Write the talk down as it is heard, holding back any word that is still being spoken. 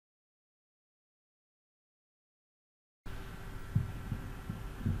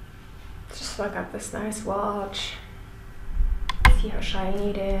So I got this nice watch. See how shiny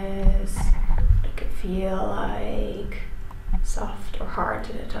it is. It could feel like soft or hard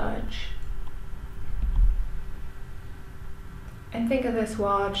to the touch. And think of this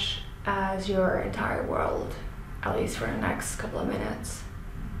watch as your entire world, at least for the next couple of minutes.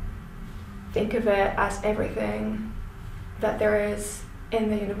 Think of it as everything that there is in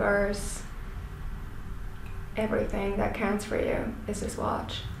the universe. Everything that counts for you is this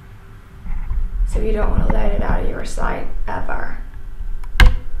watch. So you don't want to let it out of your sight ever.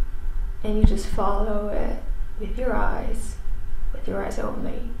 And you just follow it with your eyes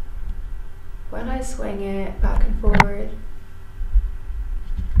only. When I swing it back and forward,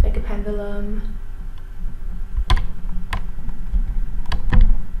 like a pendulum,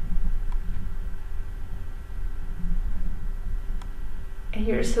 and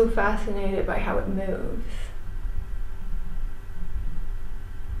you're so fascinated by how it moves.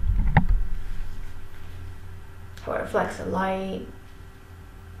 How it reflects the light.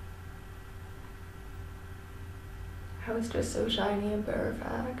 How it's just so shiny and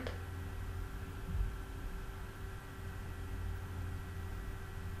perfect.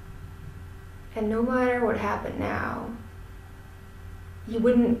 And no matter what happened now, you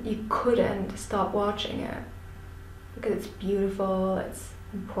couldn't stop watching it. Because it's beautiful, it's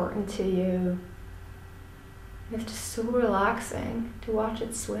important to you. And it's just so relaxing to watch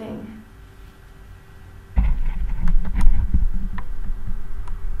it swing.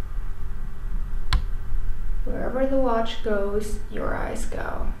 Wherever the watch goes, your eyes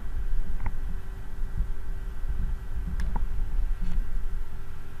go.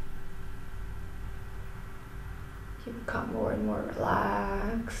 You become more and more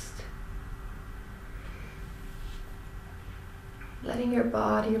relaxed. Letting your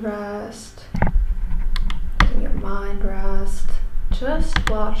body rest, letting your mind rest, just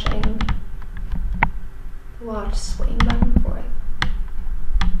watching the watch swing back and forth.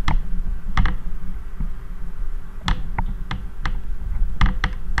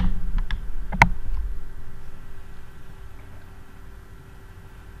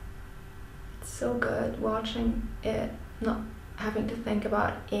 It's so good watching it, not having to think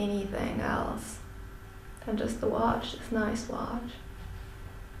about anything else than just the watch, this nice watch.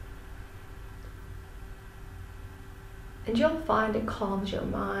 And you'll find it calms your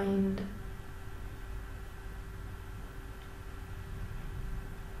mind.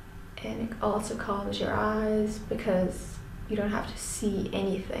 And it also calms your eyes because you don't have to see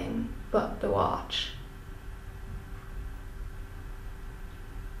anything but the watch.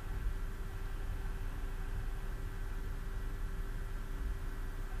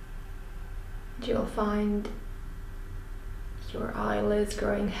 You'll find your eyelids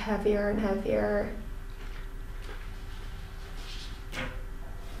growing heavier and heavier.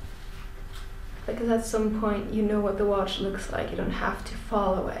 Because at some point you know what the watch looks like. You don't have to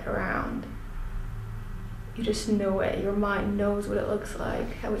follow it around. You just know it. Your mind knows what it looks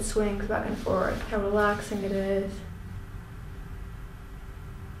like, how it swings back and forth, how relaxing it is.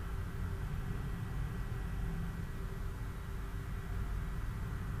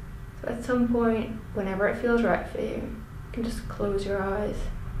 So at some point, whenever it feels right for you, you can just close your eyes.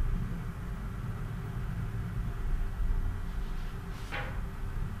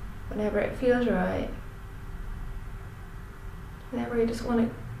 Whenever it feels right. Whenever you just want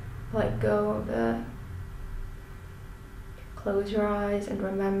to let go of it. Close your eyes and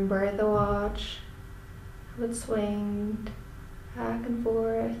remember the watch. How it swinged back and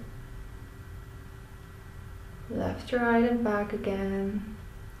forth. Left to right and back again.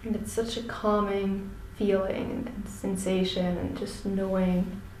 And it's such a calming feeling and sensation, and just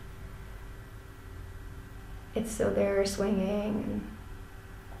knowing it's still there swinging, and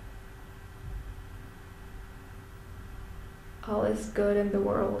all is good in the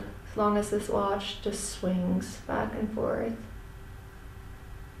world as long as this watch just swings back and forth.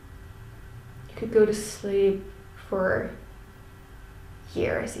 You could go to sleep for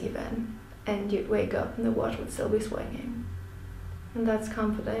years even, and you'd wake up and the watch would still be swinging. And that's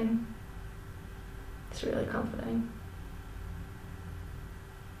comforting. It's really comforting.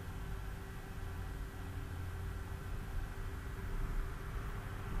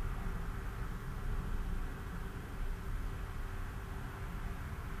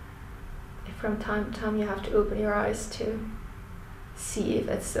 If from time to time you have to open your eyes to see if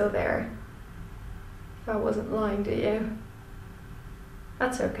it's still there, if I wasn't lying to you,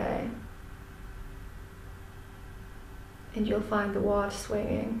 that's okay. And you'll find the watch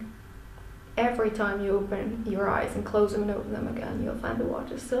swinging. Every time you open your eyes and close them and open them again, you'll find the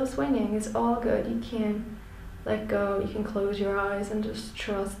watch is still swinging. It's all good. You can let go. You can close your eyes and just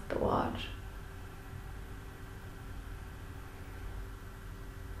trust the watch.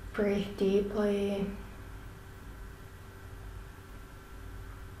 Breathe deeply.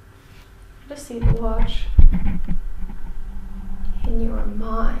 Just see the watch in your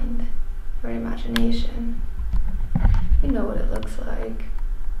mind or imagination. You know what it looks like,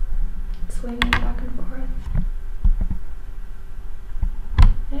 swinging back and forth.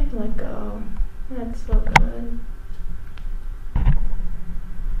 And you can let go. That's so good.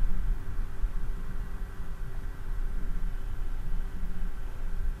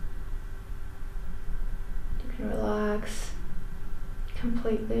 You can relax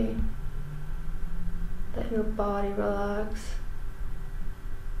completely. Let your body relax.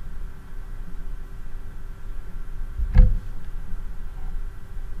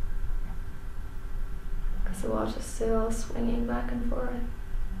 Because the watch is still swinging back and forth.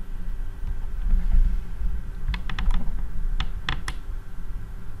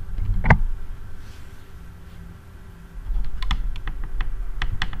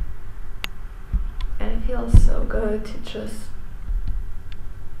 And it feels so good to just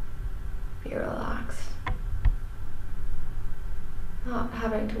be relaxed. Not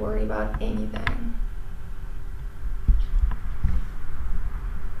having to worry about anything.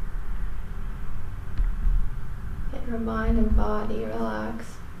 Let your mind and body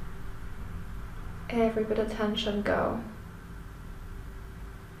relax. Every bit of tension go.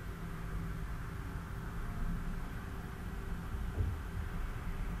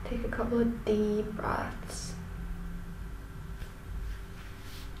 Take a couple of deep breaths.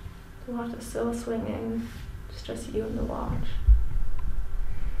 The watch is still swinging. It's just you and the watch.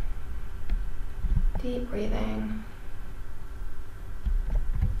 Deep breathing.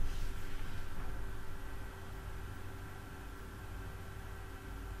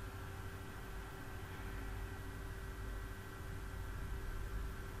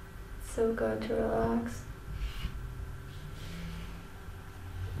 So good to relax.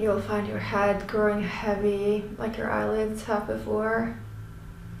 You'll find your head growing heavy, like your eyelids have before.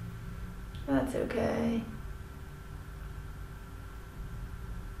 That's okay.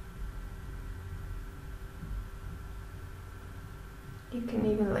 You can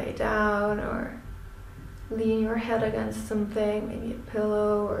even lay down or lean your head against something, maybe a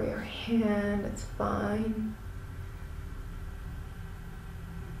pillow or your hand, it's fine.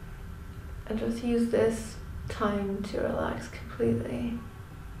 And just use this time to relax completely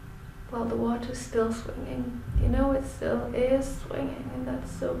while the watch is still swinging. You know it still is swinging, and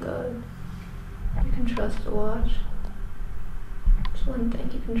that's so good. You can trust the watch. It's one thing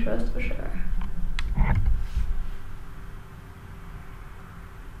you can trust for sure.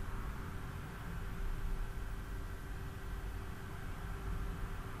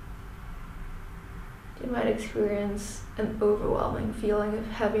 You might experience an overwhelming feeling of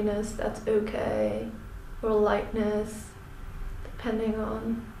heaviness, that's okay, or lightness, depending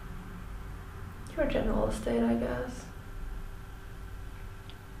on your general state, I guess.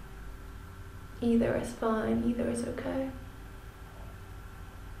 Either is fine, either is okay.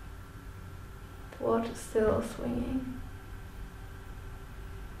 The watch is still swinging.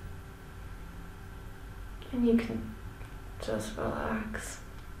 And you can just relax.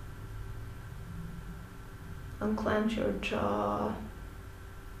 Unclench your jaw,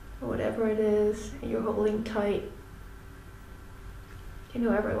 or whatever it is you're holding tight. You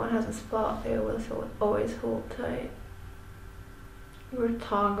know everyone has a spot they always hold tight. Your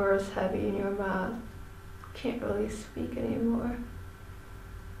tongue grows heavy in your mouth. Can't really speak anymore.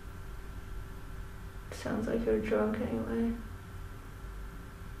 Sounds like you're drunk anyway.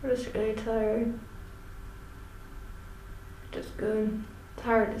 You're just really tired. Just good.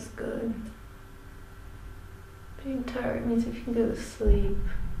 Tired is good. Being tired means you can go to sleep,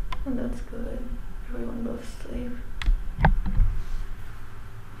 and that's good. Everyone goes to sleep.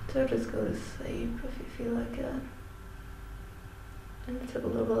 So just go to sleep if you feel like it. And take a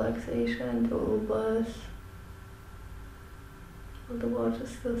little relaxation, take a little buzz. While the watch is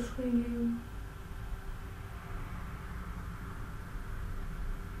still swinging.